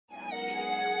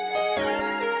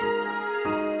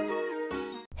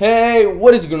Hey,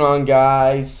 what is going on,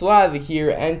 guys? Slather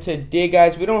here, and today,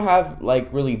 guys, we don't have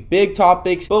like really big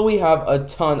topics, but we have a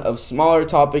ton of smaller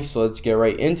topics, so let's get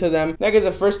right into them. Now, guys,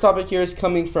 the first topic here is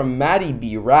coming from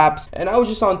FreeMattyB Raps, and I was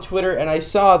just on Twitter and I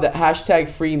saw that hashtag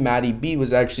FreeMattyB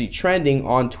was actually trending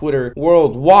on Twitter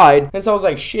worldwide, and so I was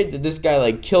like, shit, did this guy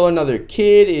like kill another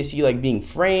kid? Is he like being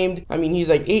framed? I mean, he's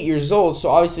like 8 years old, so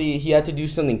obviously he had to do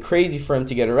something crazy for him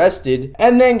to get arrested.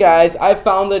 And then, guys, I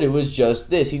found that it was just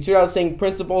this. He tweeted out saying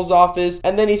principal's office,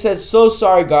 and then he said, so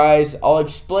sorry guys, I'll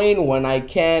explain when I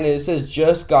can, and it says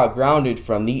just got grounded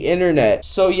from the internet.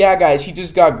 So yeah, guys, he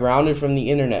just got grounded from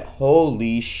the internet.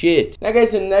 Holy shit. Now,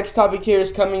 guys, the next topic here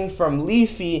is coming from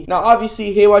Leafy. Now,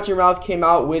 obviously, HeyWatchYourMouth came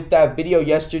out with that video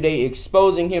yesterday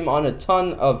exposing him on a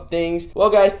ton of things. Well,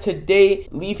 guys, today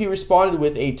Leafy responded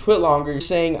with a tweet longer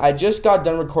saying, I just got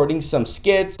done recording some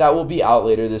skits that will be out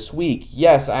later this week.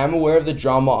 Yes, I am aware of the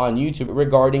drama on YouTube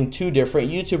regarding two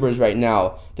different YouTubers right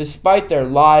now. Despite their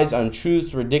lies,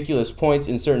 untruths, ridiculous points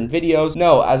in certain videos,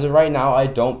 no, as of right now, I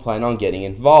don't plan on getting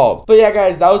involved. But yeah,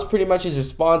 guys, that was pretty much his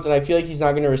response, and I feel like he's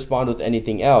not going to respond with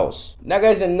anything else. Now,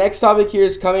 guys, the next topic here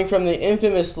is coming from the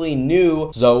infamously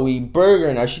new Zoie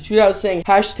Burgher. Now, she tweeted out saying,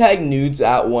 hashtag nudes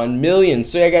at 1 million.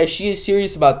 So yeah, guys, she is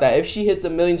serious about that. If she hits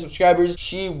 1 million subscribers,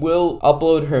 she will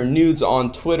upload her nudes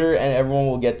on Twitter, and everyone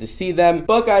will get to see them.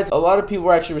 But, guys, a lot of people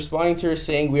were actually responding to her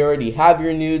saying, we already have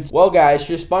your nudes. Well, guys,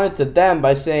 she responded to them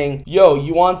by saying, yo,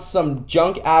 you want some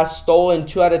junk ass stolen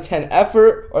 2 out of 10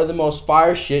 effort or the most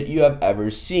fire shit you have ever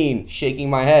seen? Shaking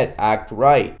my head, act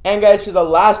right. And guys, for the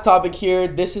last topic here,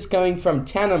 this is coming from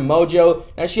Tana Mongeau.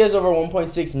 Now, she has over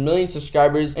 1.6 million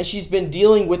subscribers, and she's been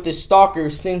dealing with this stalker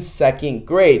since 2nd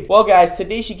grade. Well, guys,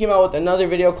 today she came out with another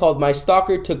video called My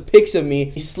Stalker Took Pics of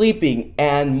Me Sleeping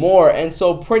and more. And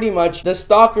so pretty much the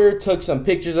stalker took some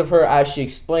pictures of her as she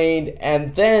explained,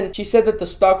 and then she said that the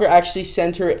stalker actually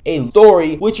sent her a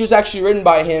story which was actually written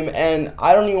by him, and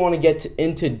I don't even want to get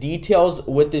into details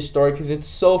with this story because it's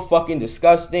so fucking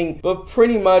disgusting, but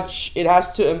pretty much it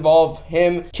has to involve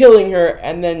him killing her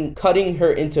and then cutting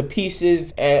her into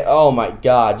pieces, and oh my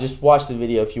god, just watch the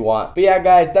video if you want. But yeah,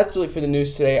 guys, that's really for the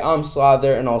news today. I'm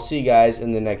Slather, and I'll see you guys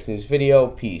in the next news video.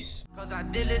 Peace. Cause I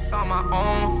did this on my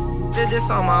own,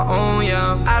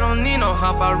 yeah. I don't need no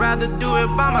help, I'd rather do it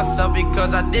by myself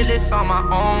because I did this on my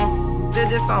own. Did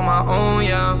this on my own,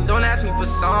 yeah. Don't ask me for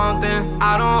something,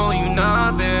 I don't owe you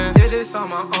nothing. Did this on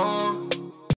my own.